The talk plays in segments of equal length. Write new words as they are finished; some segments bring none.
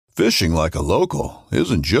Fishing like a local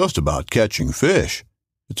isn't just about catching fish.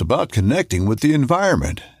 It's about connecting with the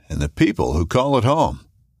environment and the people who call it home.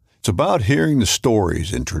 It's about hearing the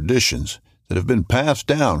stories and traditions that have been passed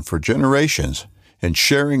down for generations and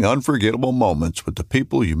sharing unforgettable moments with the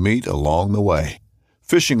people you meet along the way.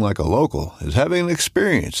 Fishing like a local is having an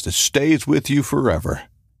experience that stays with you forever.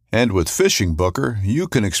 And with Fishing Booker, you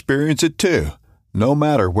can experience it too, no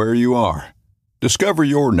matter where you are. Discover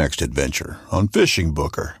your next adventure on Fishing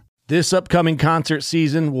Booker. This upcoming concert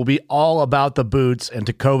season will be all about the boots, and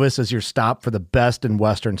Tecovas is your stop for the best in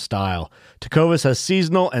Western style. Tecovas has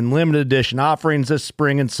seasonal and limited edition offerings this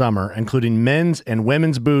spring and summer, including men's and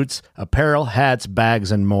women's boots, apparel, hats,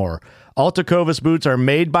 bags, and more. All Tecovas boots are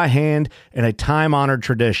made by hand in a time-honored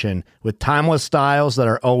tradition with timeless styles that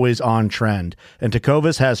are always on trend. And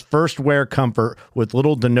Tecovas has first wear comfort with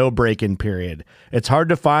little to no break-in period. It's hard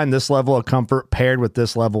to find this level of comfort paired with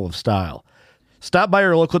this level of style. Stop by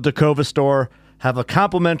your local Tecovas store, have a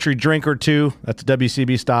complimentary drink or two, that's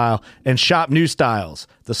WCB style, and shop new styles.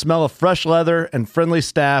 The smell of fresh leather and friendly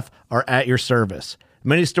staff are at your service.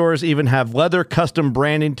 Many stores even have leather custom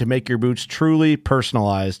branding to make your boots truly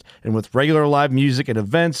personalized. And with regular live music and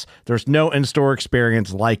events, there's no in-store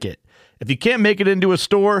experience like it. If you can't make it into a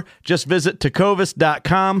store, just visit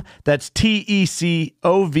tecovas.com. That's TECOVAS.com.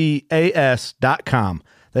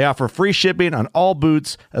 They offer free shipping on all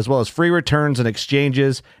boots, as well as free returns and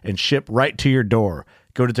exchanges, and ship right to your door.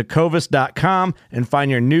 Go to tecovas.com and find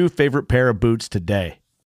your new favorite pair of boots today.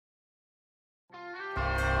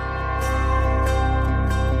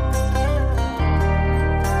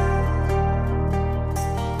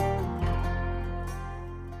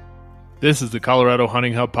 This is the Colorado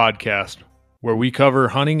Hunting Hub podcast, where we cover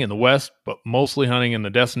hunting in the West, but mostly hunting in the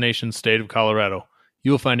destination state of Colorado. You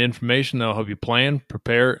will find information that will help you plan,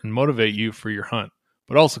 prepare, and motivate you for your hunt,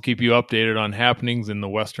 but also keep you updated on happenings in the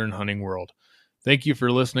Western hunting world. Thank you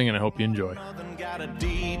for listening, and I hope you enjoy. Got a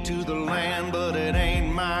deed to the land, but it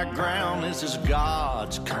ain't my ground. This is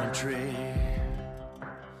God's country. Hey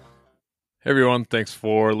everyone, thanks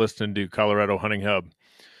for listening to Colorado Hunting Hub.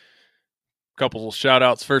 Couple of shout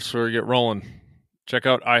outs first before we get rolling. Check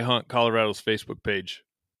out I Hunt Colorado's Facebook page.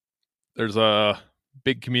 There's a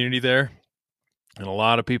big community there and a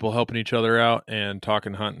lot of people helping each other out and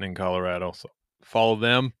talking hunting in Colorado. So follow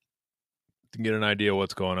them to get an idea of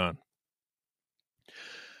what's going on.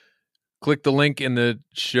 Click the link in the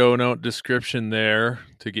show note description there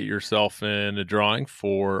to get yourself in a drawing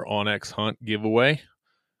for Onyx Hunt giveaway.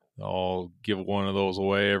 I'll give one of those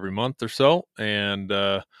away every month or so, and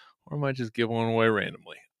or I might just give one away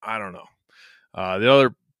randomly. I don't know. The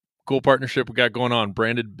other cool partnership we got going on,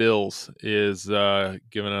 Branded Bills, is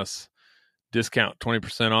giving us discount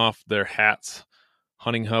 20% off their hats.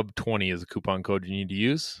 Hunting Hub 20 is a coupon code you need to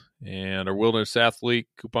use. And our Wilderness Athlete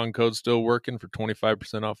coupon code still working for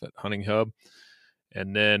 25% off at Hunting Hub.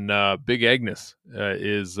 And then Big Agnes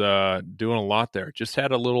is doing a lot there. Just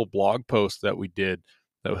had a little blog post that we did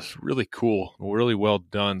that was really cool, really well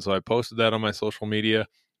done. So I posted that on my social media.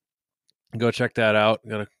 Go check that out.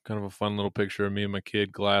 Got a kind of a fun little picture of me and my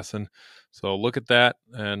kid glassing. So look at that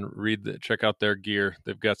and check out their gear.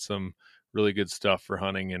 They've got some really good stuff for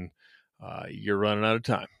hunting, and you're running out of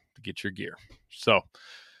time to get your gear. So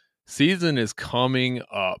season is coming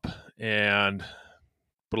up, and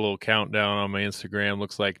put a little countdown on my Instagram.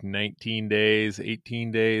 Looks like 18 days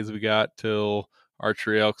we got till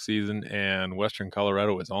archery elk season, and Western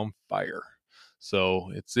Colorado is on fire.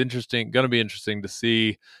 So it's going to be interesting to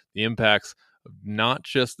see the impacts of not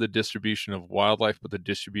just the distribution of wildlife, but the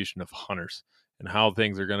distribution of hunters and how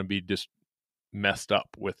things are going to be just messed up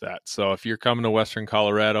with that. So if you're coming to Western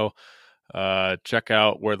Colorado, check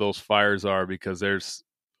out where those fires are, because there's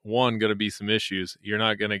going to be some issues. You're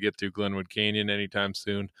not going to get through Glenwood Canyon anytime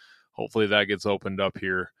soon. Hopefully that gets opened up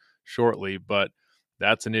here shortly, but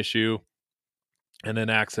that's an issue. And then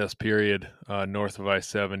access period north of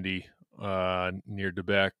I-70 near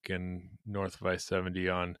Debec and north of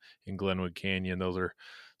I-70 in Glenwood Canyon. Those are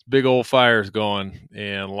big old fires going,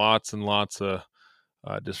 and lots of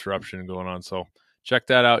disruption going on. So check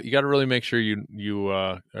that out. You got to really make sure you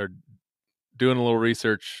are doing a little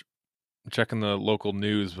research, checking the local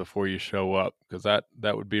news before you show up, because that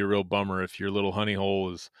would be a real bummer if your little honey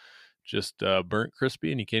hole is just burnt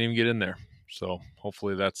crispy and you can't even get in there. So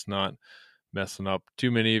hopefully that's not messing up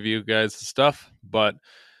too many of you guys' stuff, but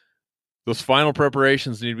those final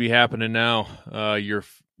preparations need to be happening now.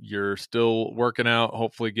 You're still working out,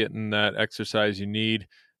 hopefully getting that exercise you need.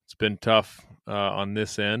 It's been tough on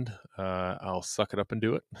this end. I'll suck it up and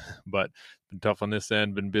do it, but been tough on this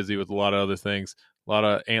end. Been busy with a lot of other things, a lot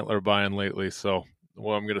of antler buying lately. So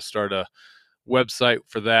I'm going to start a website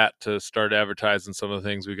for that to start advertising some of the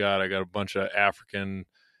things we got. I got a bunch of African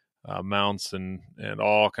mounts and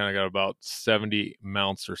all kind of got about 70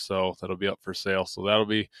 mounts or so that'll be up for sale. So that'll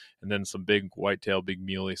be, and then some big whitetail, big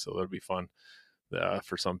muley. So that'll be fun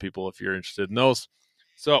for some people if you're interested in those.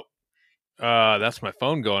 So that's my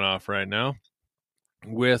phone going off right now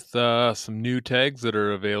with some new tags that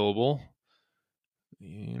are available.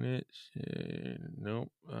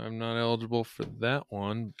 Nope, I'm not eligible for that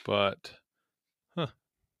one, but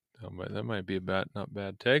that might be a not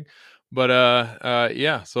bad tag. But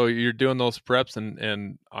yeah, so you're doing those preps,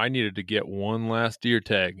 and I needed to get one last deer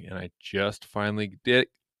tag, and I just finally did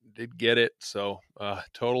get it. So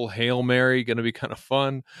total Hail Mary, going to be kind of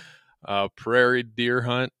fun. Prairie deer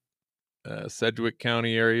hunt, Sedgwick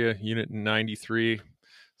County area, unit 93.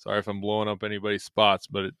 Sorry if I'm blowing up anybody's spots,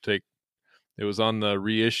 but it was on the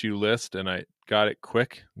reissue list, and I got it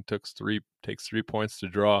quick. It takes 3 points to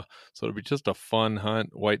draw, so it'll be just a fun hunt,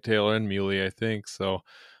 whitetail and muley, I think. So,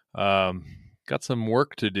 got some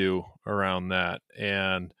work to do around that.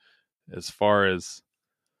 And as far as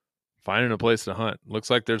finding a place to hunt, looks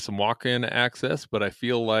like there's some walk-in access, but I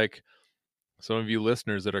feel like some of you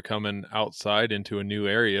listeners that are coming outside into a new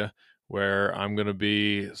area where I'm going to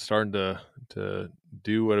be starting to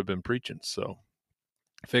do what I've been preaching. So,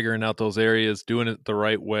 figuring out those areas, doing it the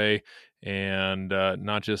right way, and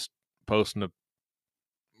not just posting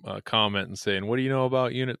a comment and saying, what do you know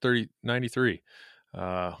about unit 3093?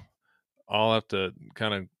 I'll have to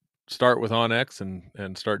kind of start with OnX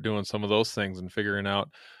and start doing some of those things and figuring out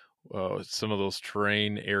some of those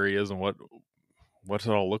terrain areas and what's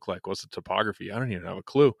it all look like? What's the topography? I don't even have a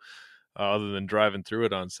clue other than driving through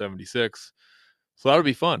it on 76. So that'll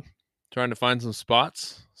be fun. Trying to find some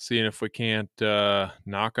spots, seeing if we can't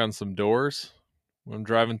knock on some doors when I'm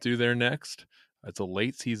driving through there next. It's a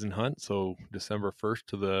late season hunt, so December 1st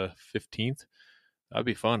to the 15th. That'd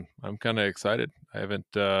be fun. I'm kind of excited. I haven't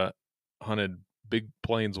hunted big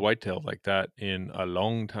plains whitetail like that in a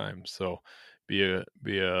long time, so be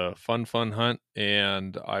a fun hunt,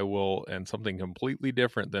 and something completely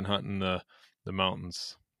different than hunting the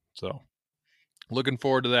mountains. So looking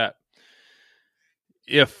forward to that.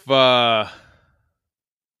 If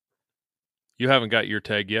you haven't got your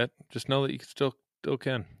tag yet, just know that you still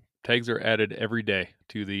can. Tags are added every day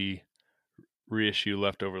to the reissue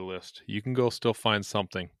leftover list. You can go still find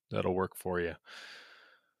something that'll work for you.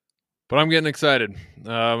 But I'm getting excited.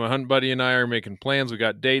 My hunt buddy and I are making plans. We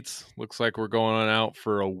got dates. Looks like we're going on out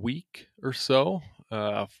for a week or so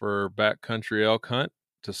for backcountry elk hunt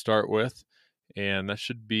to start with. And that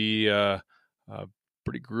should be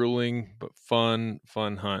pretty grueling but fun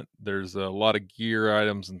hunt. There's a lot of gear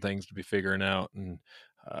items and things to be figuring out and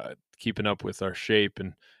keeping up with our shape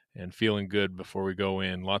and feeling good before we go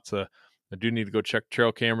in. I do need to go check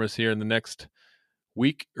trail cameras here in the next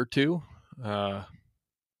week or two,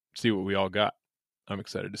 see what we all got. I'm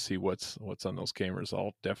excited to see what's on those cameras.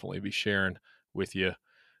 I'll definitely be sharing with you.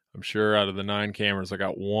 I'm sure out of the 9 cameras, I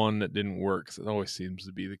got one that didn't work. It always seems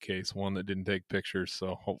to be the case. One that didn't take pictures.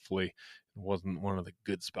 So hopefully it wasn't one of the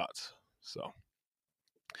good spots. So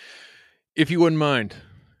if you wouldn't mind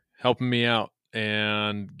helping me out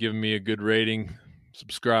and giving me a good rating,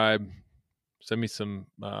 subscribe, send me some,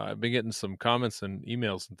 I've been getting some comments and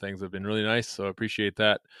emails and things that have been really nice. So I appreciate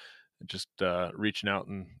that. Just reaching out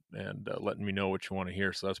and letting me know what you want to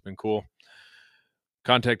hear. So that's been cool.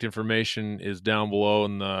 Contact information is down below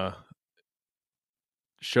in the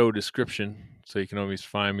show description, so you can always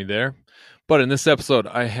find me there. But in this episode,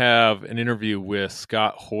 I have an interview with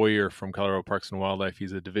Scott Hoyer from Colorado Parks and Wildlife.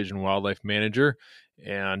 He's a division wildlife manager,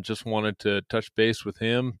 and just wanted to touch base with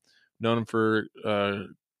him. Known him for a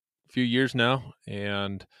few years now,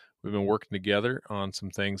 and we've been working together on some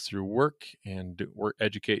things through work and we're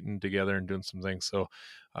educating together and doing some things. So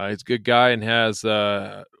he's a good guy and has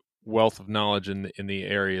wealth of knowledge in the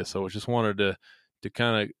area. So I just wanted to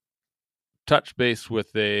kind of touch base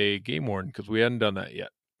with a game warden because we hadn't done that yet.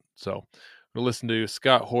 So we'll listen to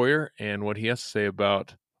Scott Hoyer and what he has to say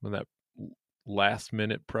about that last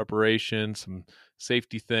minute preparation, some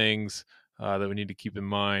safety things that we need to keep in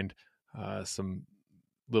mind, some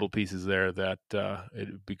little pieces there that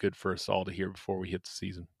it would be good for us all to hear before we hit the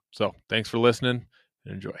season. So thanks for listening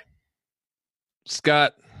and enjoy.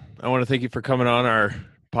 Scott, I want to thank you for coming on our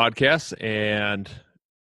podcast and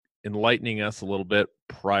enlightening us a little bit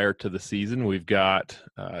prior to the season. We've got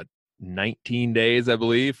 19 days, I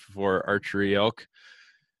believe, for archery elk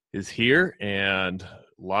is here, and a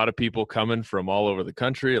lot of people coming from all over the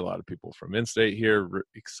country, a lot of people from in-state here,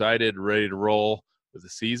 excited, ready to roll with the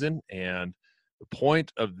season. And the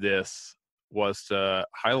point of this was to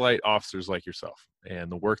highlight officers like yourself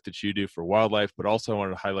and the work that you do for wildlife, but also I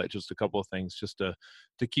wanted to highlight just a couple of things just to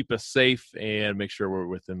keep us safe and make sure we're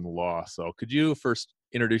within the law. So could you first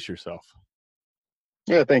introduce yourself?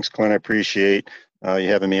 Yeah, thanks, Clint. I appreciate you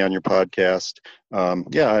having me on your podcast.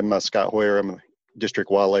 I'm Scott Hoyer. I'm a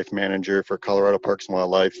district wildlife manager for Colorado Parks and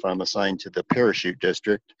Wildlife. I'm assigned to the Parachute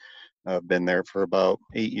District. I've been there for about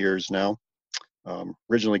 8 years now.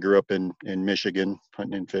 Originally grew up in Michigan,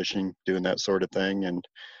 hunting and fishing, doing that sort of thing, and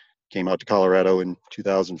came out to Colorado in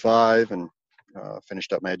 2005 and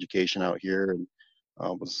finished up my education out here, and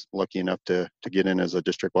was lucky enough to get in as a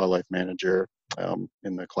district wildlife manager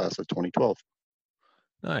in the class of 2012.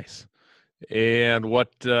 Nice. And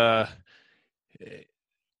what's your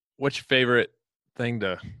favorite thing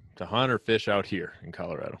to hunt or fish out here in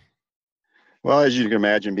Colorado? Well, as you can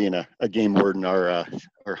imagine, being a game warden, our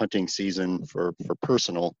hunting season for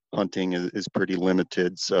personal hunting is pretty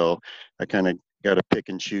limited. So I kind of got to pick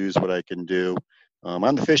and choose what I can do.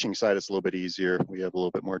 On the fishing side, it's a little bit easier. We have a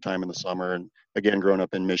little bit more time in the summer. And again, growing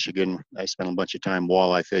up in Michigan, I spent a bunch of time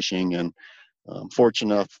walleye fishing. And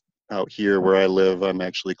fortunate enough out here where I live, I'm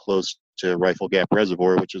actually close to Rifle Gap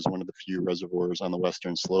Reservoir, which is one of the few reservoirs on the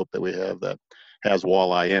western slope that we have that has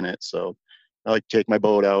walleye in it. So I like to take my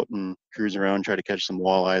boat out and cruise around, try to catch some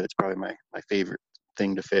walleye. That's probably my favorite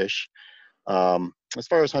thing to fish. As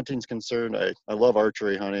far as hunting is concerned, I love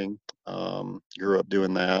archery hunting. Grew up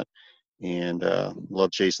doing that, and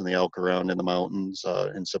love chasing the elk around in the mountains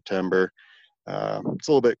in September. It's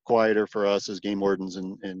a little bit quieter for us as game wardens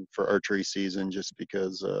and for archery season, just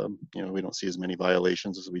because we don't see as many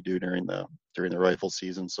violations as we do during the rifle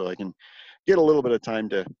season. So I can get a little bit of time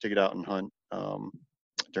to get out and hunt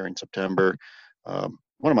during September.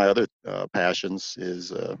 One of my other passions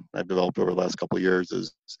is I've developed over the last couple of years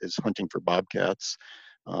is hunting for bobcats.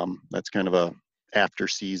 That's kind of a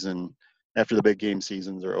after the big game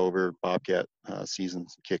seasons are over, bobcat season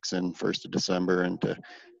kicks in 1st of December, and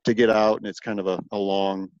to get out, and it's kind of a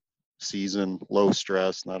long season, low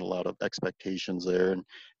stress, not a lot of expectations there, and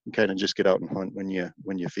you kind of just get out and hunt when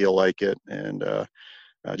you feel like it, and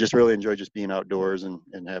just really enjoy just being outdoors and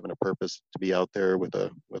having a purpose to be out there with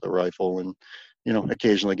a rifle, and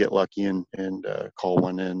occasionally get lucky and call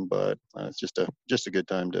one in, but it's just a good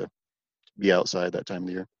time to be outside that time of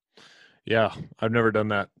the year. Yeah, I've never done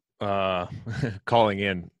that. Calling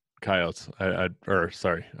in coyotes,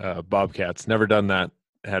 bobcats. Never done that.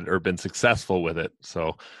 Or been successful with it.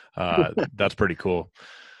 So that's pretty cool.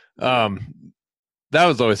 That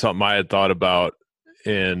was always something I had thought about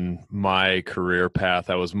in my career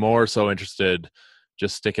path. I was more so interested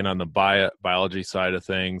just sticking on the biology side of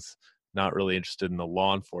things, not really interested in the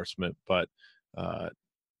law enforcement. But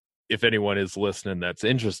if anyone is listening that's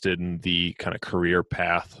interested in the kind of career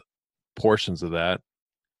path portions of that,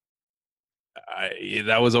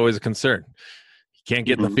 that was always a concern. You can't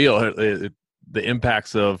get in the field. The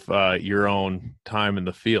impacts of your own time in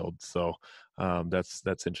the field. So that's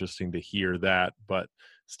interesting to hear that, but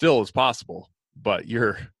still it's possible. But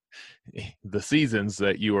the seasons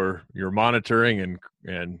that you're monitoring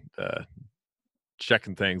and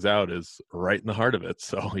checking things out is right in the heart of it.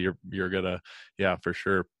 So you're gonna, for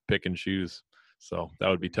sure, pick and choose. So that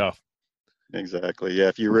would be tough. Exactly. Yeah.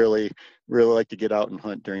 If you really, really like to get out and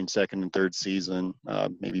hunt during 2nd and 3rd season,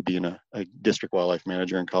 maybe being a district wildlife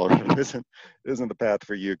manager in Colorado isn't the path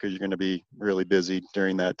for you, because you're going to be really busy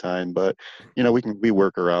during that time. But we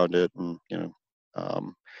work around it, and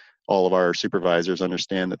all of our supervisors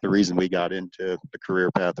understand that the reason we got into the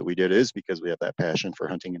career path that we did is because we have that passion for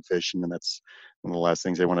hunting and fishing, and that's one of the last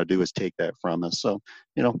things they want to do is take that from us. So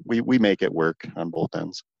we make it work on both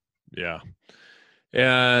ends. Yeah.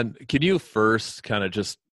 And can you first kind of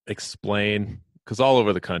just explain, because all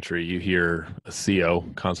over the country you hear a CO,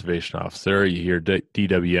 conservation officer, you hear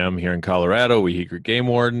DWM here in Colorado, we hear game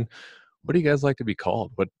warden. What do you guys like to be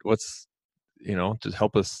called? What's just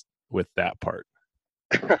help us with that part.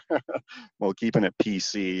 Well, keeping it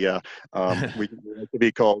PC, we like to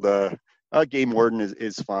be called a game warden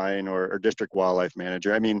is fine, or district wildlife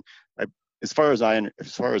manager. I mean, as far as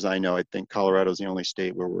I know, I think Colorado is the only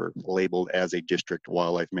state where we're labeled as a district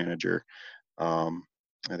wildlife manager.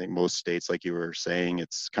 I think most states, like you were saying,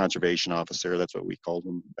 it's conservation officer. That's what we called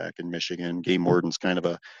them back in Michigan. Game warden's kind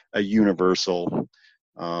of a universal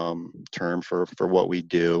term for what we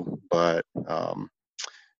do. But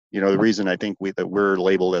the reason I think that we're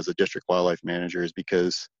labeled as a district wildlife manager is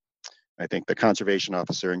because I think the conservation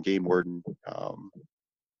officer and game warden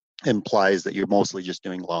implies that you're mostly just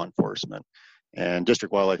doing law enforcement. And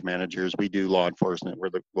district wildlife managers, we do law enforcement.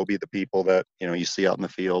 We'll be the people that, you see out in the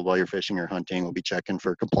field while you're fishing or hunting. We'll be checking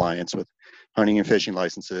for compliance with hunting and fishing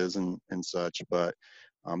licenses and such. But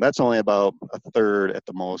that's only about a third at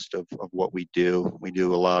the most of what we do. We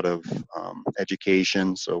do a lot of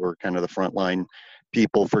education. So we're kind of the frontline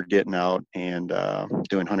people for getting out and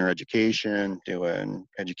doing hunter education, doing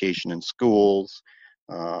education in schools,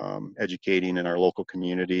 educating in our local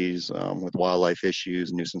communities with wildlife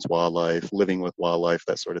issues, nuisance wildlife, living with wildlife,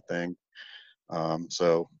 that sort of thing.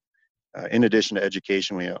 So in addition to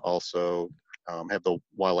education, we also have the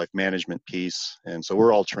wildlife management piece. And so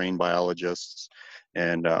we're all trained biologists.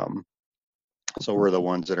 And so we're the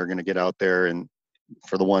ones that are going to get out there, and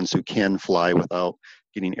for the ones who can fly without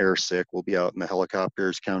getting air sick, we'll be out in the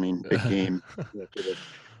helicopters counting big game after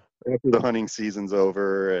the hunting season's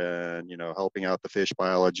over, and helping out the fish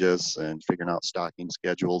biologists and figuring out stocking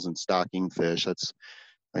schedules and stocking fish.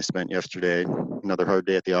 I spent yesterday, another hard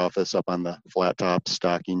day at the office, up on the flat top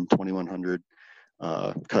stocking 2,100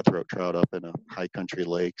 cutthroat trout up in a high country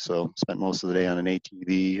lake. So spent most of the day on an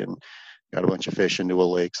ATV and got a bunch of fish into a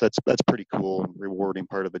lake. So that's pretty cool and rewarding.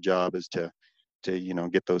 Part of the job is to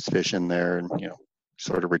get those fish in there and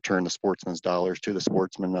sort of return the sportsman's dollars to the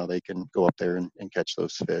sportsman. Now they can go up there and catch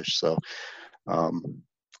those fish. So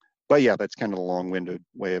but yeah, that's kind of a long-winded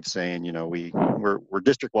way of saying, we're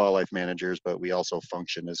district wildlife managers, but we also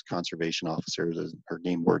function as conservation officers or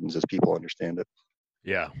game wardens, as people understand it.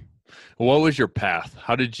 Yeah. What was your path?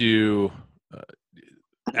 How did you,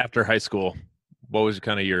 after high school, what was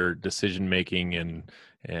kind of your decision-making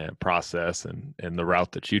and process and the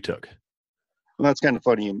route that you took? Well, that's kind of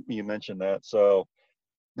funny you mentioned that. So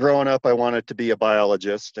growing up, I wanted to be a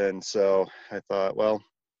biologist. And so I thought, well,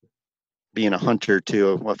 being a hunter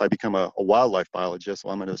too, well, if I become a wildlife biologist,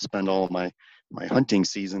 well, I'm going to spend all of my hunting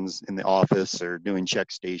seasons in the office or doing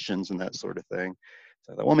check stations and that sort of thing.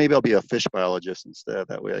 So I thought, well, maybe I'll be a fish biologist instead.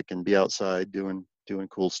 That way I can be outside doing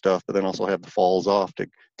cool stuff, but then also have the falls off to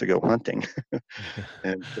go hunting.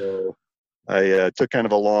 And so I took kind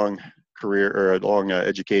of a long career or a long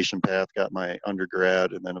education path, got my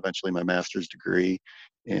undergrad and then eventually my master's degree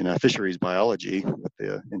in fisheries biology with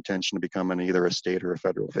the intention of becoming either a state or a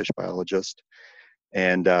federal fish biologist.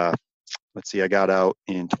 And let's see, I got out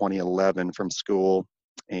in 2011 from school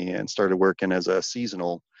and started working as a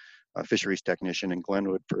seasonal fisheries technician in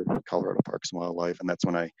Glenwood for Colorado Parks and Wildlife. And that's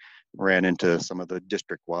when I ran into some of the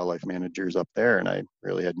district wildlife managers up there, and I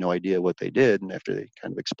really had no idea what they did. And after they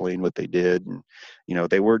kind of explained what they did, and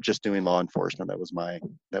they weren't just doing law enforcement. That was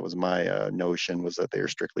my notion, was that they were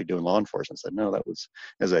strictly doing law enforcement. I said, no, that was,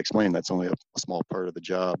 as I explained, that's only a small part of the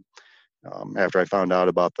job. After I found out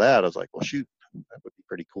about that, I was like, well, shoot, that would be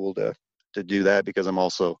pretty cool to do that, because I'm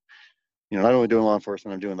also not only doing law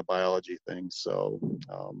enforcement, I'm doing the biology thing. So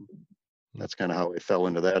that's kind of how I fell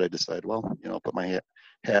into that. I decided, well, put my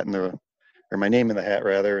hat in or my name in the hat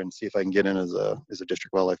rather, and see if I can get in as a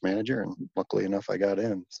district wildlife manager. And luckily enough, I got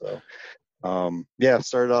in. So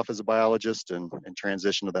started off as a biologist and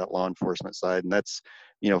transitioned to that law enforcement side. And that's,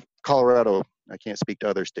 Colorado, I can't speak to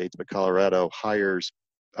other states, but Colorado hires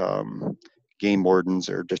game wardens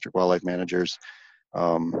or district wildlife managers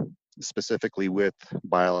specifically with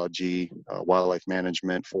biology, wildlife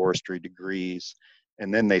management, forestry degrees,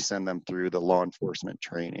 and then they send them through the law enforcement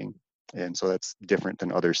training. And so that's different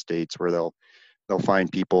than other states where they'll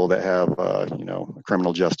find people that have a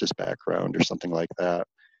criminal justice background or something like that,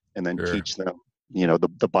 and then teach them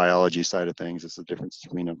the biology side of things. It's the difference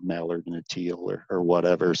between a mallard and a teal or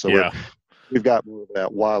whatever. So we've got more of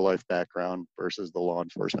that wildlife background versus the law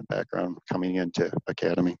enforcement background coming into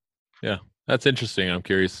academy. Yeah, that's interesting. I'm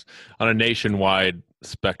curious on a nationwide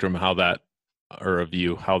spectrum how that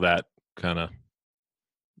kind of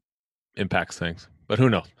impacts things, but who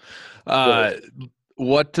knows?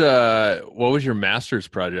 What was your master's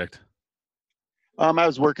project? I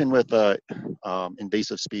was working with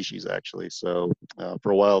invasive species, actually. So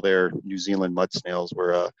for a while there, New Zealand mud snails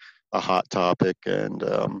were a hot topic, and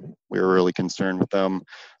we were really concerned with them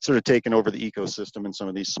sort of taking over the ecosystem in some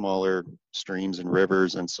of these smaller streams and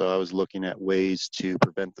rivers. And so I was looking at ways to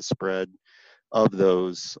prevent the spread of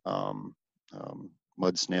those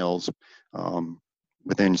mud snails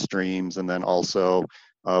within streams, and then also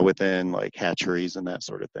within like hatcheries and that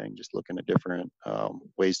sort of thing, just looking at different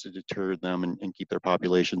ways to deter them and keep their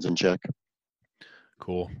populations in check.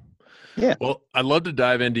 Cool. Yeah. Well, I'd love to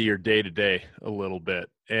dive into your day-to-day a little bit.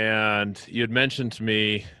 And you had mentioned to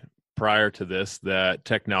me prior to this that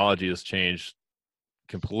technology has changed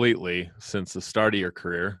completely since the start of your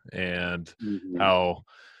career, and how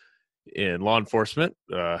in law enforcement,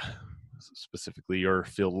 specifically your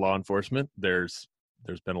field law enforcement, there's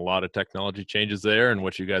there's been a lot of technology changes there and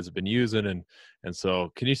what you guys have been using. And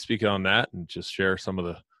so can you speak on that and just share some of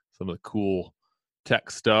the cool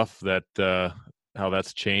tech stuff that, how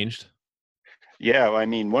that's changed? Yeah, I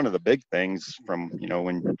mean, one of the big things from,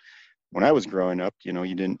 when I was growing up,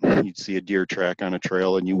 you'd see a deer track on a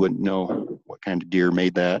trail and you wouldn't know what kind of deer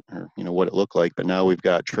made that, or, what it looked like. But now we've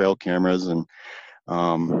got trail cameras, and,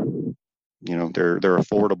 they're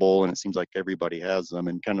affordable, and it seems like everybody has them.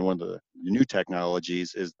 And kind of one of the new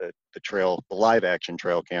technologies is that the live action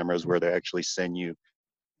trail cameras, where they actually send you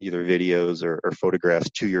either videos or photographs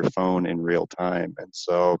to your phone in real time. And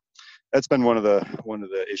so that's been one of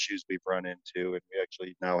the issues we've run into. And we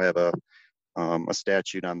actually now have a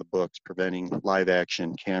statute on the books preventing live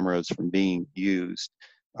action cameras from being used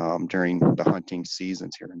during the hunting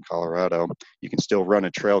seasons here in Colorado. You can still run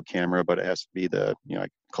a trail camera, but it has to be I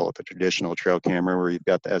call it the traditional trail camera, where you've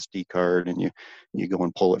got the SD card and you go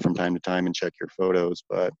and pull it from time to time and check your photos.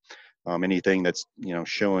 But anything that's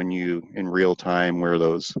showing you in real time where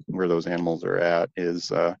those animals are at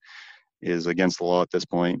is against the law at this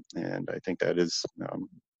point. And I think that is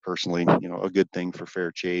personally a good thing for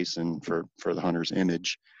fair chase and for the hunter's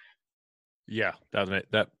image. Yeah,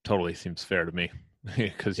 that totally seems fair to me,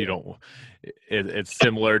 because you don't. It's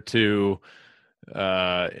similar to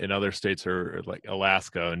in other states, or like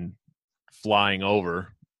Alaska, and flying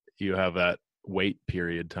over, you have that wait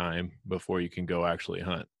period time before you can go actually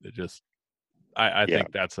hunt. It just, I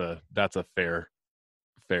think that's a fair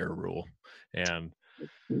rule. And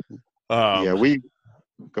yeah,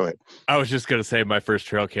 go ahead. I was just gonna say my first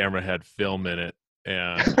trail camera had film in it,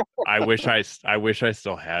 and I wish I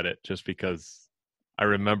still had it, just because I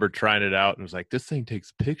remember trying it out and was like, this thing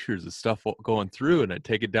takes pictures of stuff going through, and I'd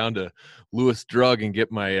take it down to Lewis Drug and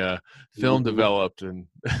get my film developed, and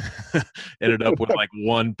ended up with like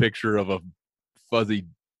one picture of a fuzzy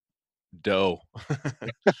doe.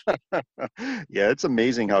 Yeah, it's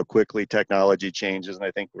amazing how quickly technology changes, and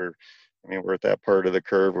I think we're at that part of the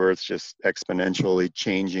curve where it's just exponentially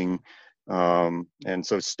changing, and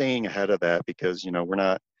so staying ahead of that, because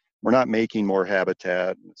we're not making more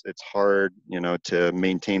habitat. It's hard to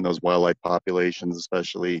maintain those wildlife populations,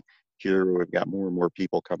 especially here where we've got more and more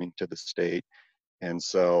people coming to the state. And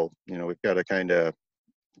so we've got to kind of,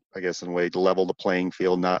 I guess, in a way, to level the playing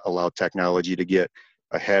field, not allow technology to get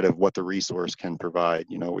ahead of what the resource can provide.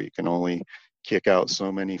 We can only kick out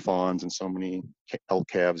so many fawns and so many elk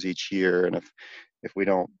calves each year, and if we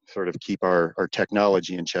don't sort of keep our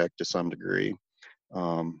technology in check to some degree,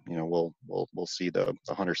 we'll see the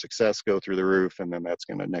hunter success go through the roof, and then that's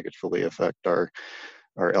going to negatively affect our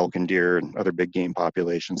elk and deer and other big game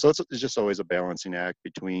populations. So it's just always a balancing act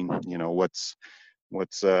between what's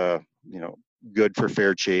good for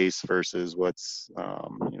fair chase versus what's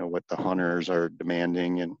what the hunters are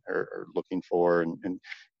demanding and are looking for, and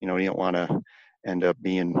you don't want to end up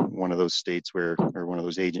being one of those states or one of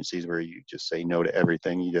those agencies where you just say no to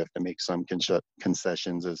everything. You have to make some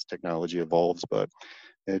concessions as technology evolves, but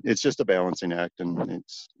it's just a balancing act, and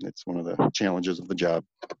it's one of the challenges of the job.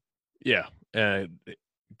 Yeah,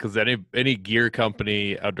 because any gear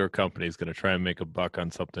company, outdoor company, is going to try and make a buck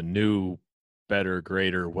on something new, better,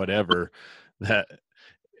 greater, whatever.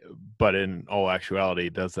 But in all actuality,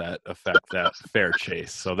 does that affect that fair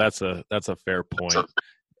chase? So that's a fair point.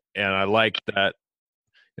 And I like that,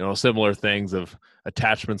 similar things of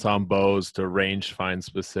attachments on bows to range find,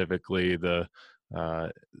 specifically the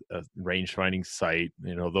range finding sight,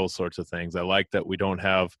 those sorts of things. I like that we don't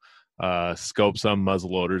have scopes on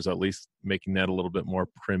muzzleloaders, at least making that a little bit more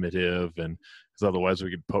primitive, and because otherwise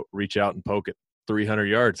we could reach out and poke at 300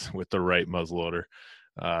 yards with the right muzzleloader.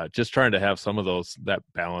 Just trying to have some of that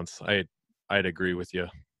balance. I'd agree with you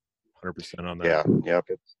 100% on that. Yeah.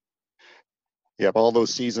 Yep. All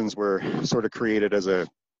those seasons were sort of created as a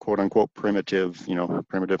quote unquote primitive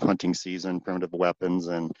hunting season, primitive weapons.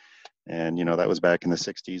 And that was back in the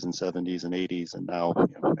 60s and 70s and 80s. And now,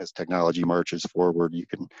 as technology marches forward,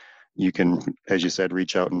 you can, as you said,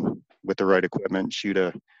 reach out and with the right equipment, shoot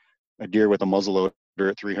a deer with a muzzleloader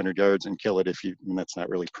at 300 yards and kill it and that's not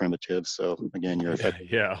really primitive. So again, you're affecting.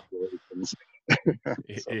 Yeah.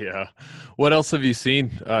 Yeah. What else have you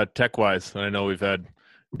seen tech wise? I know we've had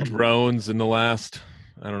drones in the last,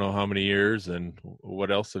 I don't know how many years, and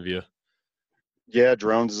what else have you? Yeah,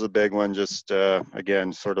 drones is a big one. Just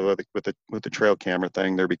again, sort of with the trail camera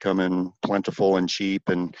thing, they're becoming plentiful and cheap,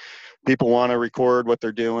 and people want to record what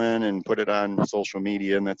they're doing and put it on social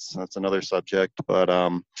media, and that's another subject. But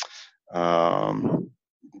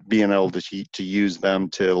being able to use them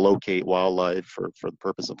to locate wildlife for the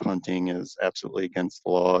purpose of hunting is absolutely against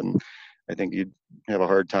the law. And I think you'd have a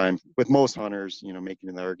hard time with most hunters,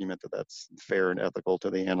 making the argument that that's fair and ethical to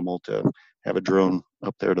the animal to have a drone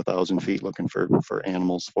up there at 1,000 feet looking for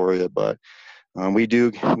animals for you. But we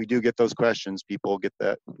do get those questions. People get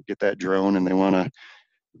that drone and they want to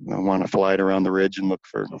fly it around the ridge and look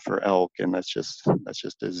for elk, and that's just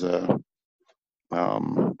as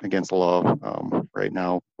against the law right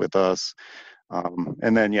now with us.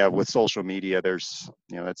 And then with social media, there's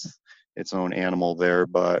it's its own animal there,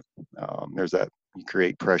 but there's that you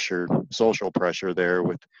create pressure, social pressure there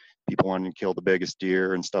with people wanting to kill the biggest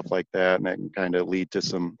deer and stuff like that, and that can kind of lead to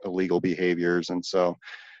some illegal behaviors. And so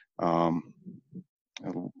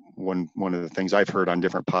one of the things I've heard on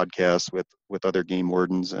different podcasts with other game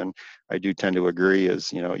wardens, and I do tend to agree,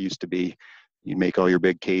 is it used to be you'd make all your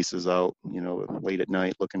big cases out late at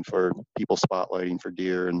night looking for people spotlighting for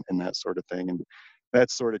deer and that sort of thing, and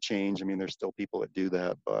that's sort of changed. I mean, there's still people that do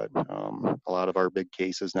that, but a lot of our big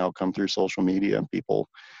cases now come through social media. People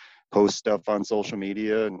post stuff on social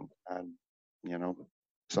media, and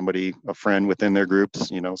a friend within their groups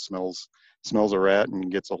smells a rat and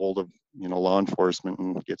gets a hold of law enforcement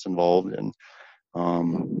and gets involved. And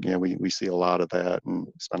we see a lot of that and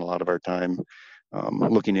spend a lot of our time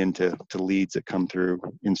looking into leads that come through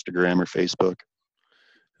Instagram or Facebook.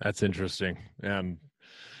 That's interesting and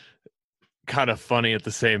kind of funny at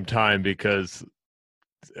the same time, because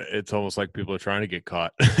it's almost like people are trying to get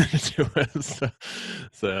caught so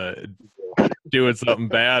doing something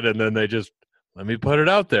bad, and then they just let me put it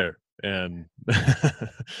out there. And and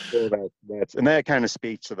that kind of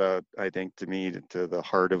speaks to I think to me to the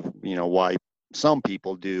heart of why some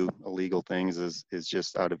people do illegal things is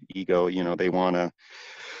just out of ego. They want to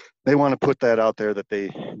put that out there that they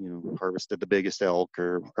harvested the biggest elk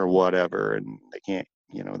or whatever, and they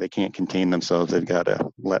can't contain themselves. They've got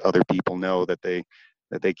to let other people know that they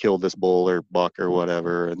killed this bull or buck or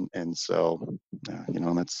whatever, and so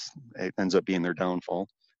it ends up being their downfall.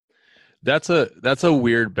 That's a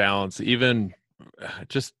weird balance, even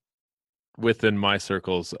just within my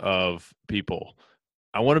circles of people.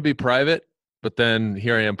 I want to be private, but then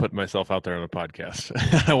here I am putting myself out there on a podcast.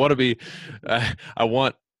 I want to be, I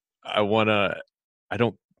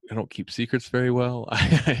don't keep secrets very well.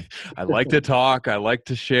 I like to talk. I like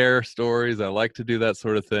to share stories. I like to do that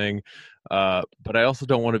sort of thing. But I also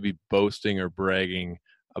don't want to be boasting or bragging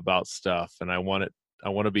about stuff. And I want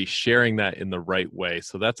to be sharing that in the right way.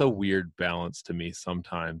 So that's a weird balance to me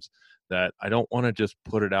sometimes, that I don't want to just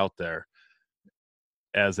put it out there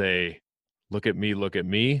as a look at me,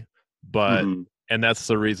 but and that's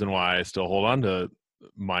the reason why I still hold on to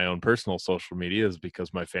my own personal social media, is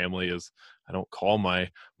because my family is, I don't call my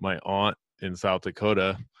aunt in South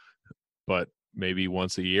Dakota, but maybe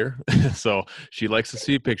once a year. So she likes to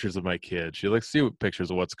see pictures of my kids. She likes to see pictures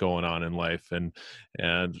of what's going on in life, and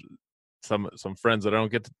some friends that I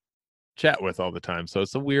don't get to chat with all the time. So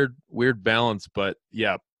it's a weird balance, but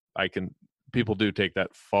yeah, people do take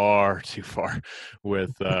that far too far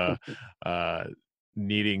with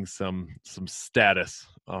needing some status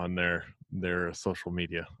on their social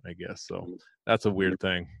media, I guess. So that's a weird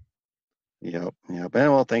thing. Yep. And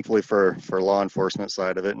well, thankfully for law enforcement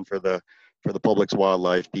side of it, and for the public's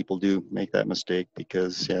wildlife, people do make that mistake,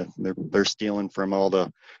 because they're stealing from all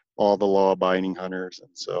the law abiding hunters.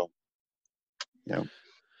 And so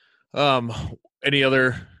any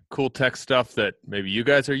other cool tech stuff that maybe you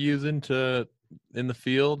guys are using in the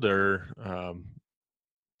field, or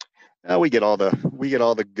we get all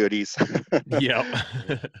the goodies. Yeah.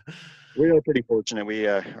 We are pretty fortunate. We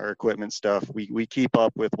our equipment stuff, we keep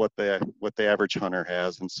up with what the average hunter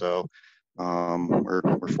has, and so we're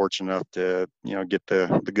fortunate enough to get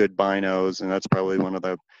the good binos, and that's probably one of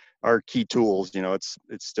our key tools. It's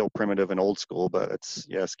still primitive and old school, but it's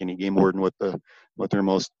Skinny Game Warden what their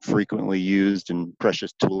most frequently used and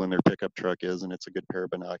precious tool in their pickup truck is, and it's a good pair of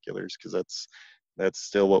binoculars, because that's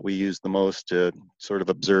still what we use the most to sort of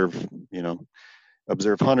observe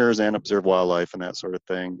hunters and observe wildlife and that sort of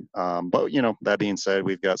thing. But that being said,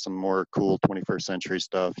 we've got some more cool 21st century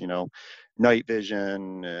stuff, night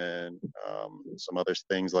vision and some other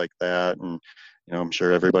things like that. And I'm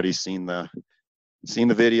sure everybody's seen the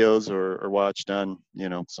videos or watched on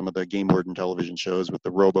some of the game warden television shows with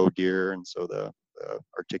the robo deer, and so the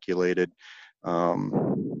articulated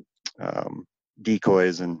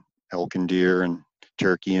decoys and elk and deer and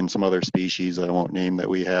turkey and some other species I won't name that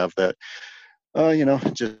we have that we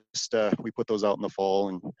put those out in the fall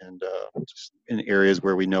and just in areas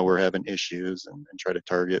where we know we're having issues, and try to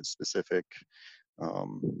target specific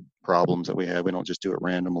problems that we have. We don't just do it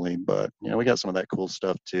randomly, but we got some of that cool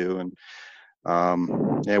stuff too. And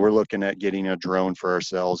Yeah, we're looking at getting a drone for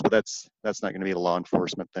ourselves, but that's not going to be a law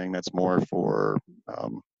enforcement thing. That's more for,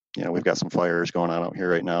 we've got some fires going on out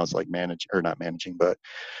here right now. It's like not managing, but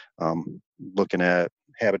looking at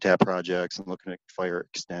habitat projects and looking at fire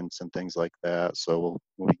extents and things like that. So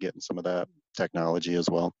we'll be getting some of that technology as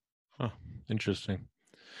well. Huh, interesting.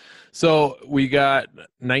 So we got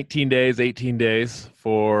 19 days, 18 days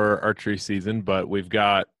for archery season, but we've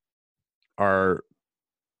got our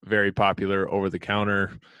very popular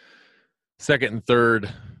over-the-counter second and third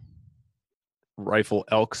rifle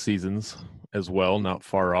elk seasons as well, not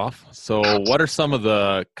far off. So what are some of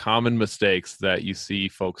the common mistakes that you see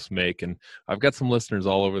folks make? And I've got some listeners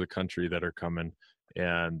all over the country that are coming,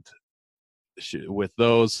 and with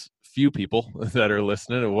those few people that are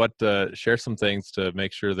listening, share some things to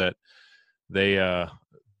make sure that they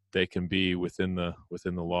can be within the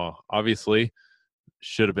law. Obviously,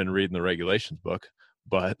 should have been reading the regulations book,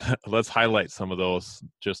 but let's highlight some of those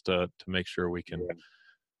just to make sure we can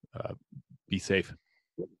be safe.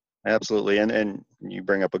 Absolutely. And you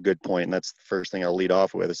bring up a good point. And that's the first thing I'll lead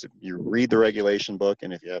off with is you read the regulation book.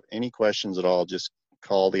 And if you have any questions at all, just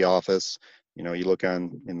call the office. You look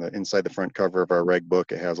inside the front cover of our reg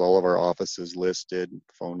book, it has all of our offices listed,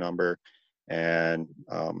 phone number, and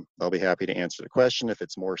they'll be happy to answer the question. If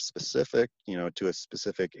it's more specific, to a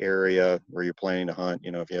specific area where you're planning to hunt,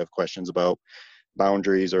 if you have questions about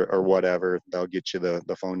boundaries or whatever, they'll get you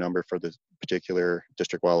the phone number for the particular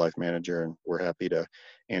district wildlife manager, and we're happy to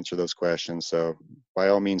answer those questions. So by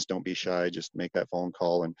all means, don't be shy, just make that phone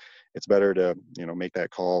call. And it's better to make that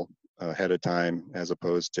call ahead of time as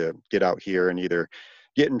opposed to get out here and either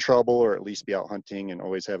get in trouble or at least be out hunting, and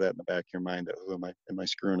always have that in the back of your mind that, oh, am I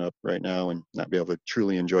screwing up right now, and not be able to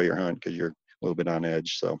truly enjoy your hunt because you're a little bit on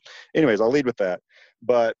edge. So anyways, I'll lead with that.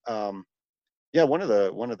 But yeah, one of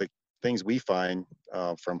the things we find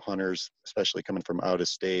from hunters, especially coming from out of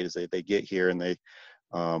state, is they get here and they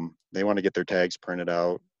want to get their tags printed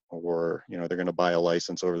out, or they're going to buy a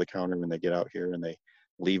license over the counter when they get out here, and they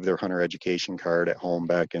leave their hunter education card at home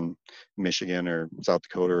back in Michigan or South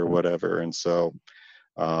Dakota or whatever. And so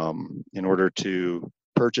in order to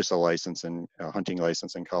purchase a hunting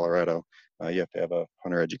license in Colorado, you have to have a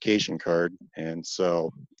hunter education card. And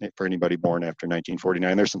so for anybody born after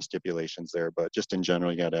 1949, there's some stipulations there, but just in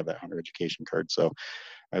general, you got to have that hunter education card. So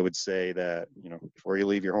I would say that, before you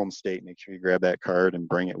leave your home state, make sure you grab that card and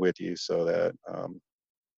bring it with you, so that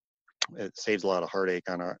it saves a lot of heartache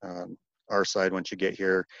on our side once you get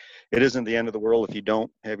here. It isn't the end of the world if you don't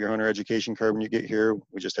have your hunter education card when you get here.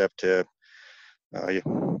 We just have to you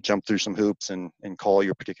jump through some hoops and call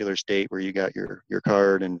your particular state where you got your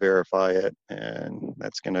card and verify it. And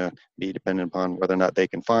that's going to be dependent upon whether or not they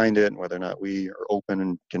can find it and whether or not we are open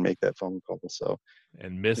and can make that phone call. So,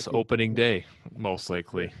 and miss opening day most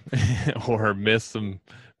likely, or miss some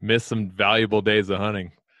valuable days of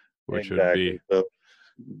hunting, which exactly. would be. So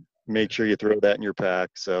make sure you throw that in your pack.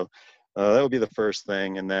 So that would be the first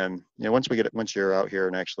thing. And then, once you're out here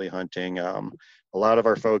and actually hunting, a lot of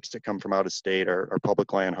our folks that come from out of state are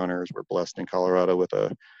public land hunters. We're blessed in Colorado with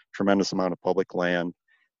a tremendous amount of public land.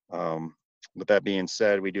 With that being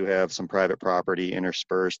said, we do have some private property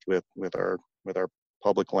interspersed with our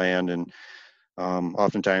public land, and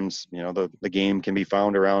oftentimes, the game can be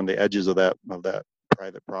found around the edges of that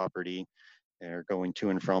private property. They're going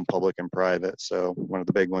to and from public and private. So one of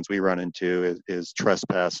the big ones we run into is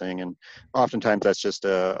trespassing. And oftentimes that's just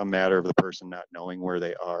a matter of the person not knowing where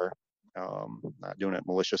they are, not doing it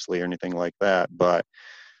maliciously or anything like that. But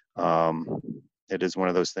it is one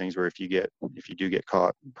of those things where if you do get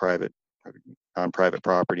caught on private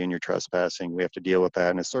property and you're trespassing, we have to deal with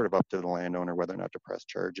that. And it's sort of up to the landowner whether or not to press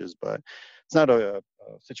charges. But it's not a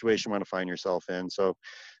situation you want to find yourself in. So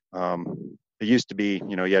it used to be,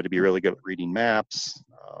 you had to be really good at reading maps,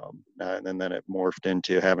 and then it morphed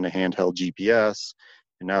into having a handheld GPS,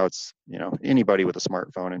 and now it's, anybody with a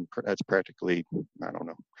smartphone, and that's practically,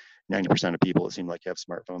 90% of people, it seem like, have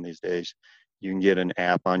a smartphone these days. You can get an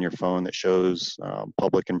app on your phone that shows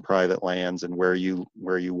public and private lands and where you're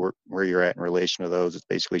at in relation to those. It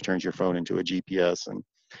basically turns your phone into a GPS, and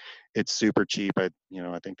it's super cheap. I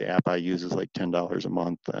think the app I use is like $10 a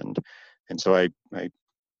month, and so I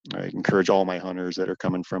encourage all my hunters that are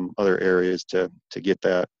coming from other areas to get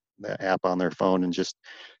that app on their phone and just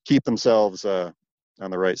keep themselves on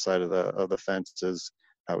the right side of the fences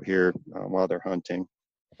out here while they're hunting.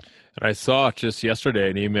 And I saw just yesterday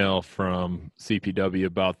an email from CPW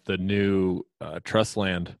about the new trust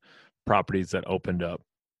land properties that opened up,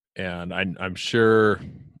 and I'm sure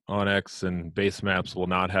Onyx and Base Maps will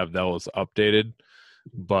not have those updated,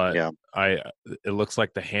 but yeah. It looks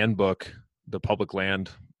like the handbook, the public land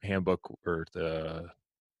handbook or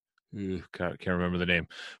can't remember the name,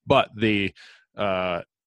 but the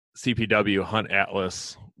CPW Hunt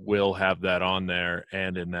Atlas will have that on there,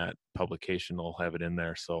 and in that publication they'll have it in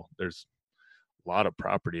there. So there's a lot of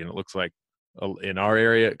property, and it looks like in our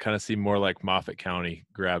area it kind of seemed more like Moffat County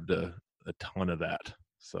grabbed a ton of that.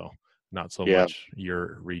 So not so much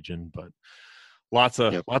your region, but lots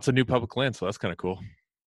of new public land. So that's kind of cool.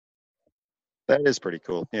 That is pretty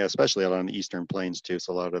cool. Yeah, especially out on the Eastern Plains too.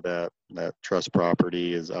 So a lot of that trust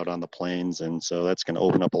property is out on the plains, and so that's going to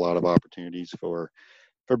open up a lot of opportunities for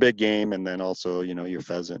big game, and then also your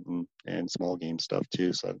pheasant and small game stuff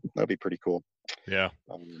too. So that'd be pretty cool. Yeah.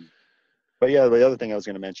 But yeah, the other thing I was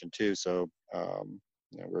going to mention too. So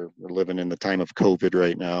we're living in the time of COVID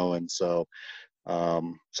right now, and so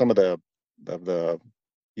some of the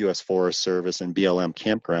U.S. Forest Service and BLM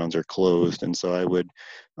campgrounds are closed, and so I would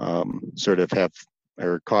sort of have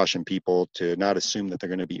or caution people to not assume that they're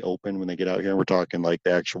going to be open when they get out here. And we're talking like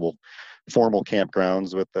the actual formal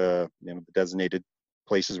campgrounds with the the designated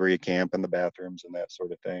places where you camp and the bathrooms and that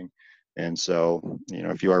sort of thing. And so,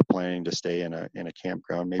 if you are planning to stay in a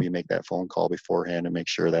campground, maybe make that phone call beforehand and make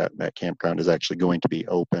sure that that campground is actually going to be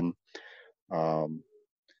open.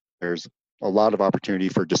 There's a lot of opportunity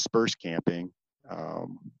for dispersed camping,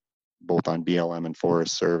 both on BLM and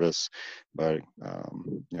Forest Service, but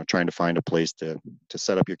trying to find a place to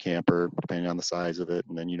set up your camper, depending on the size of it,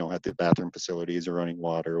 and then you don't have the bathroom facilities or running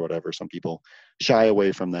water or whatever. Some people shy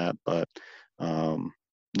away from that, but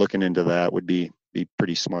looking into that would be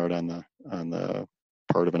pretty smart on the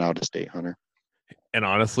part of an out-of-state hunter. And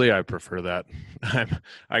honestly, I prefer that.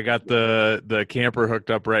 I got the camper hooked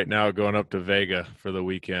up right now, going up to Vega for the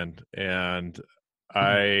weekend, and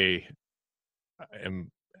I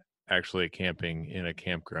am actually camping in a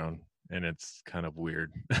campground, and it's kind of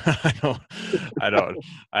weird.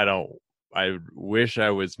 I wish I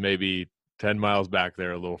was maybe 10 miles back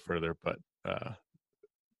there, a little further, but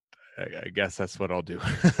I guess that's what I'll do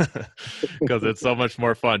because it's so much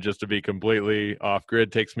more fun just to be completely off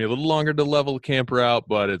grid. Takes me a little longer to level the camper out,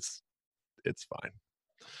 but it's fine.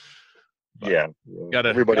 But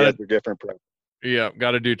everybody has their different preference. Yeah,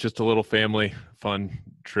 got to do just a little family fun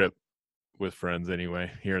trip with friends anyway,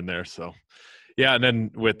 here and there. So yeah, and then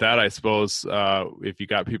with that, I suppose if you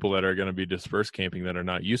got people that are going to be dispersed camping that are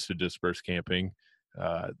not used to dispersed camping,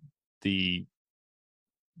 the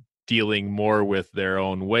dealing more with their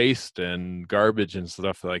own waste and garbage and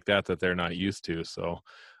stuff like that they're not used to. So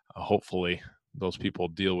hopefully those people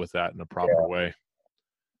deal with that in a proper way.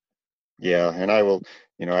 Yeah, and I will,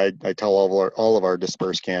 I tell all of our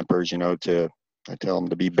dispersed campers, I tell them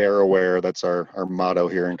to be bear aware. That's our motto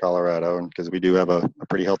here in Colorado, because we do have a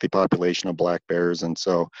pretty healthy population of black bears. And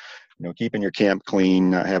so, keeping your camp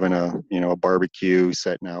clean, not having a barbecue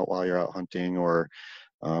setting out while you're out hunting, or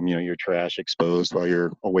your trash exposed while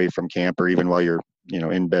you're away from camp, or even while you're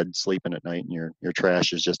in bed sleeping at night and your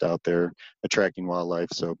trash is just out there attracting wildlife.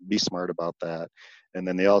 So be smart about that. And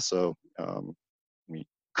then they also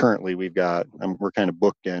currently we're kind of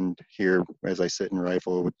bookend here as I sit and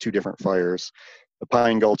rifle with two different fires: the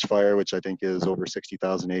Pine Gulch fire, which I think is over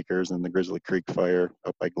 60,000 acres, and the Grizzly Creek fire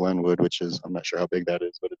up by Glenwood, which is, I'm not sure how big that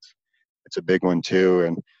is, but it's a big one too.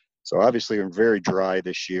 And so obviously we're very dry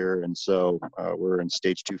this year, and so we're in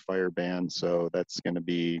stage 2 fire ban. So that's going to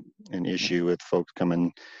be an issue with folks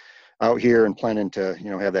coming out here and planning to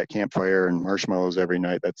have that campfire and marshmallows every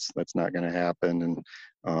night. That's not going to happen. And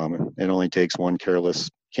it only takes one careless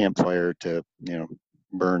campfire to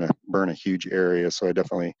burn a huge area. So I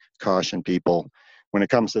definitely caution people when it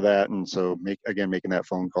comes to that. And so making that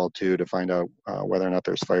phone call too to find out whether or not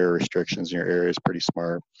there's fire restrictions in your area is pretty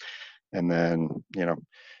smart. And then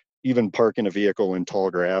even parking a vehicle in tall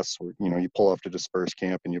grass, where you pull off to disperse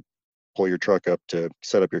camp and you pull your truck up to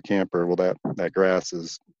set up your camper. Well, that grass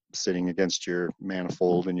is sitting against your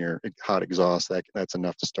manifold and your hot exhaust. That's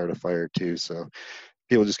enough to start a fire too. So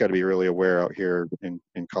people just got to be really aware out here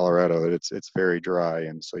in Colorado that it's very dry,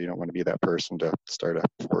 and so you don't want to be that person to start a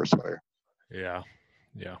forest fire. Yeah.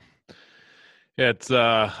 It's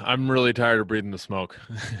I'm really tired of breathing the smoke.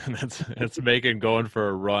 it's making going for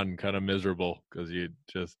a run kind of miserable, because you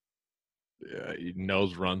just your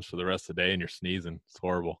nose runs for the rest of the day and you're sneezing. It's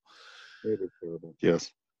horrible. It is terrible.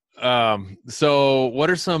 Yes. So what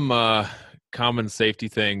are some common safety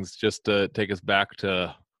things, just to take us back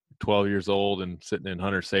to 12 years old and sitting in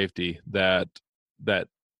hunter safety, that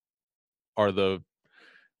are the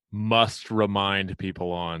must remind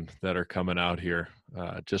people on that are coming out here,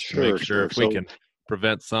 just to make sure if we can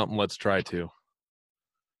prevent something, let's try to.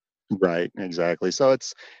 Right, exactly. So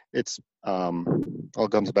it's all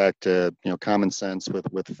comes back to, common sense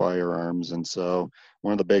with firearms. And so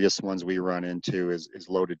one of the biggest ones we run into is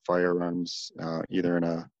loaded firearms, either in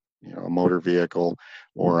a motor vehicle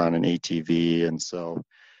or on an ATV. And so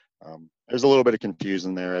there's a little bit of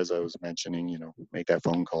confusion there, as I was mentioning. Make that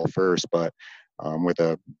phone call first. But with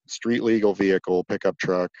a street legal vehicle, pickup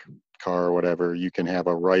truck, car, whatever, you can have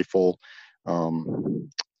a rifle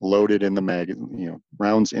loaded in the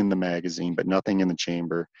rounds in the magazine, but nothing in the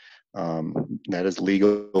chamber. That is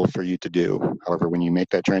legal for you to do. However, when you make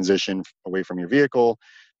that transition away from your vehicle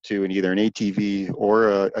to either an ATV or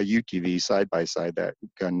a UTV side by side, that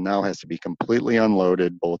gun now has to be completely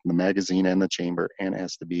unloaded, both in the magazine and the chamber, and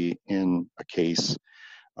has to be in a case,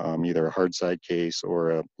 either a hard side case or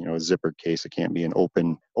a zippered case. It can't be an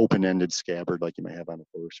open-ended scabbard like you might have on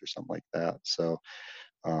a horse or something like that. So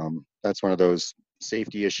that's one of those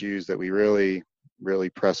safety issues that we really, really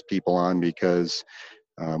press people on, because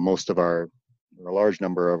most of a large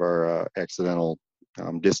number of our accidental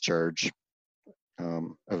discharge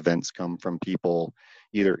events come from people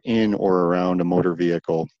either in or around a motor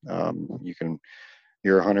vehicle.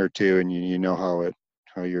 You're a hunter too, and you know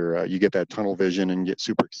how you get that tunnel vision and get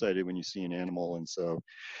super excited when you see an animal. And so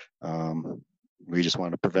we just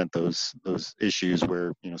want to prevent those issues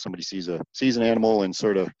where somebody sees an animal and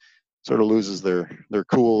sort of loses their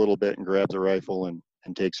cool a little bit and grabs a rifle and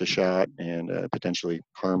takes a shot and potentially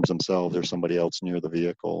harms themselves or somebody else near the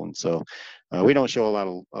vehicle. And so we don't show a lot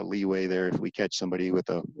of leeway there. If we catch somebody with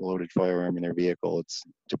a loaded firearm in their vehicle, it's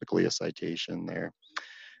typically a citation there.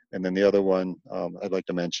 And then the other one I'd like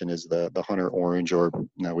to mention is the hunter orange, or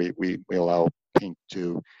now we allow pink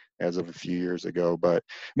too, as of a few years ago. But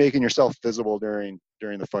making yourself visible during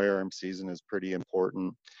the firearm season is pretty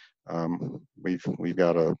important. We've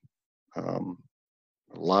got a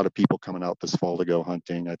lot of people coming out this fall to go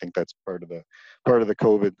hunting. I think that's part of the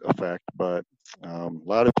COVID effect. But a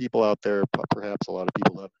lot of people out there, perhaps a lot of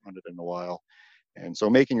people haven't hunted in a while, and so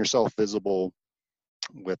making yourself visible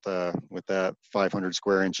with that 500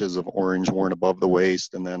 square inches of orange worn above the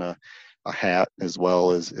waist, and then a hat as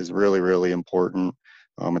well, is really, really important.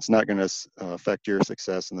 It's not going to affect your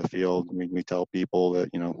success in the field. We tell people that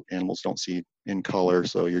animals don't see in color,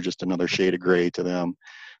 so you're just another shade of gray to them,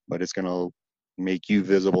 but it's going to make you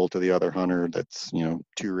visible to the other hunter that's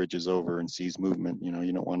 2 ridges over and sees movement. You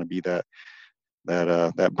don't want to be that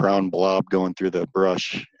brown blob going through the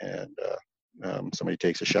brush and somebody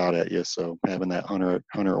takes a shot at you. So having that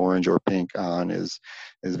hunter orange or pink on is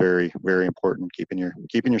very, very important,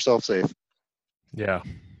 keeping yourself safe. Yeah.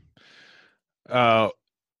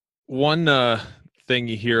 One thing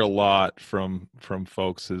you hear a lot from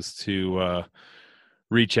folks is to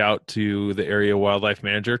reach out to the area wildlife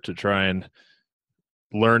manager to try and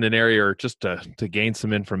learn an area, or just to gain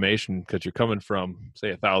some information, because you're coming from, say,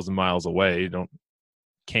 1,000 miles away. You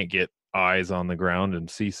can't get eyes on the ground and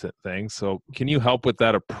see things. So can you help with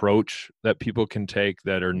that approach that people can take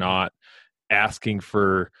that are not asking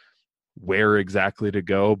for where exactly to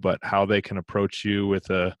go, but how they can approach you with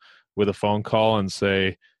a phone call and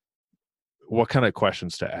say what kind of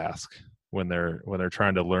questions to ask when they're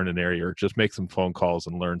trying to learn an area, or just make some phone calls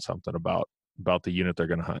and learn something about the unit they're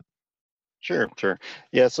going to hunt? Sure.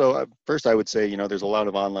 Yeah. So first, I would say, there's a lot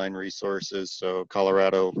of online resources. So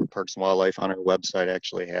Colorado Parks and Wildlife on our website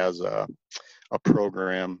actually has a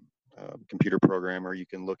program, computer program, where you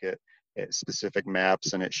can look at specific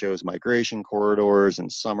maps, and it shows migration corridors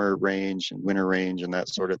and summer range and winter range and that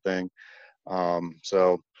sort of thing.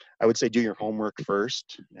 So I would say do your homework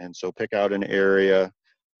first. And so pick out an area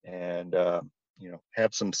and,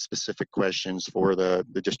 have some specific questions for the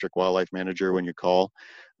district wildlife manager when you call.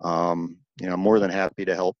 I'm more than happy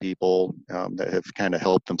to help people that have kind of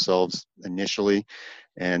helped themselves initially.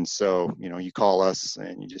 And so, you call us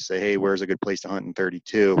and you just say, hey, where's a good place to hunt in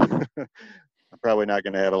 32? I'm probably not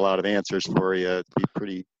going to have a lot of answers for you. It'd be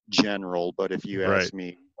pretty general. But if you ask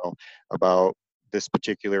me about this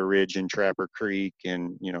particular ridge in Trapper Creek,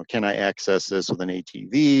 and can I access this with an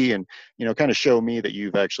ATV, and kind of show me that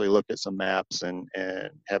you've actually looked at some maps and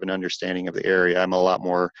have an understanding of the area, I'm a lot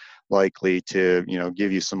more likely to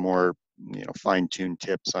give you some more fine-tuned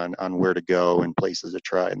tips on where to go and places to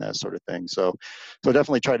try and that sort of thing. So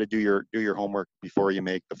definitely try to do your homework before you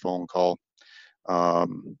make the phone call.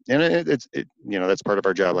 And it's that's part of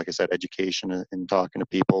our job, like I said, education and talking to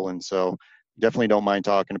people. And so definitely don't mind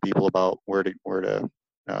talking to people about where to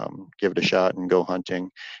give it a shot and go hunting.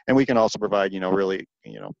 And we can also provide really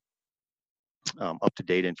up to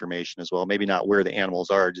date information as well. Maybe not where the animals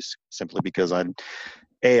are, just simply because I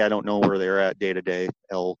don't know where they're at day to day,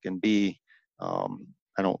 elk, and B,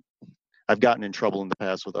 I I've gotten in trouble in the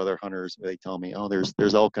past with other hunters. They tell me, oh,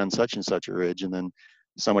 there's elk on such and such a ridge. And then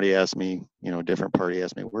somebody asked me, a different party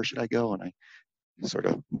asked me, where should I go? And I sort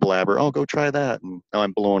of blabber, oh, go try that. And now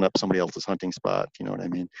I'm blowing up somebody else's hunting spot. You know what I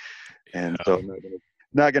mean? And so I'm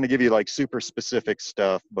not going to give you like super specific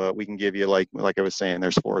stuff, but we can give you like I was saying,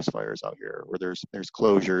 there's forest fires out here, or there's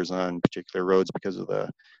closures on particular roads because of the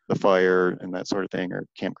fire and that sort of thing, or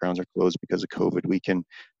campgrounds are closed because of COVID. We can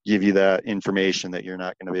give you that information that you're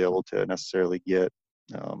not going to be able to necessarily get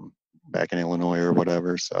back in Illinois or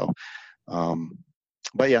whatever. So,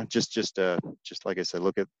 but yeah, just like I said,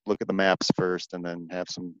 look at the maps first, and then have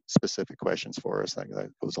some specific questions for us. That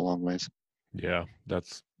goes a long ways. Yeah,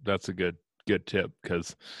 that's a good tip,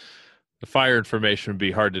 because the fire information would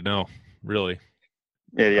be hard to know, really.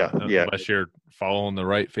 Yeah. Unless you're following the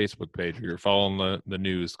right Facebook page, or you're following the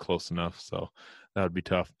news close enough. So that would be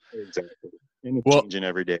tough. Exactly. And it's changing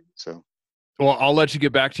every day. So, well, I'll let you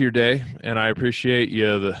get back to your day, and I appreciate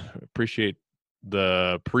appreciate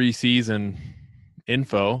the preseason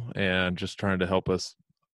info and just trying to help us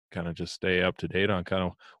kind of just stay up to date on kind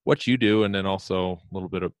of what you do, and then also a little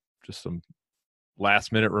bit of just some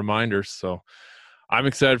last minute reminders. So I'm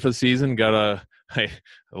excited for the season. Got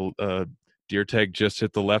a deer tag just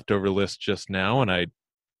hit the leftover list just now, and I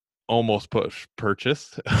almost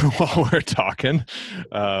purchased while we're talking,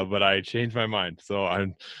 but I changed my mind. So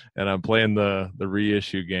I'm playing the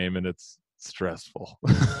reissue game, and it's stressful.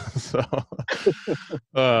 So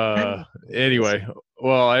anyway,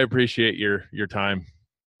 well, I appreciate your time.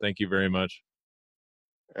 Thank you very much.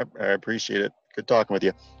 I appreciate it. Good talking with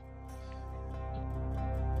you.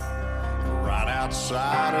 Right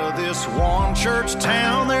outside of this one church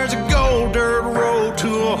town, there's a gold dirt road to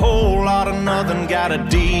a whole lot of nothing. Got a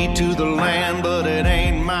deed to the land, but it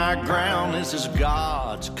ain't my ground. This is God.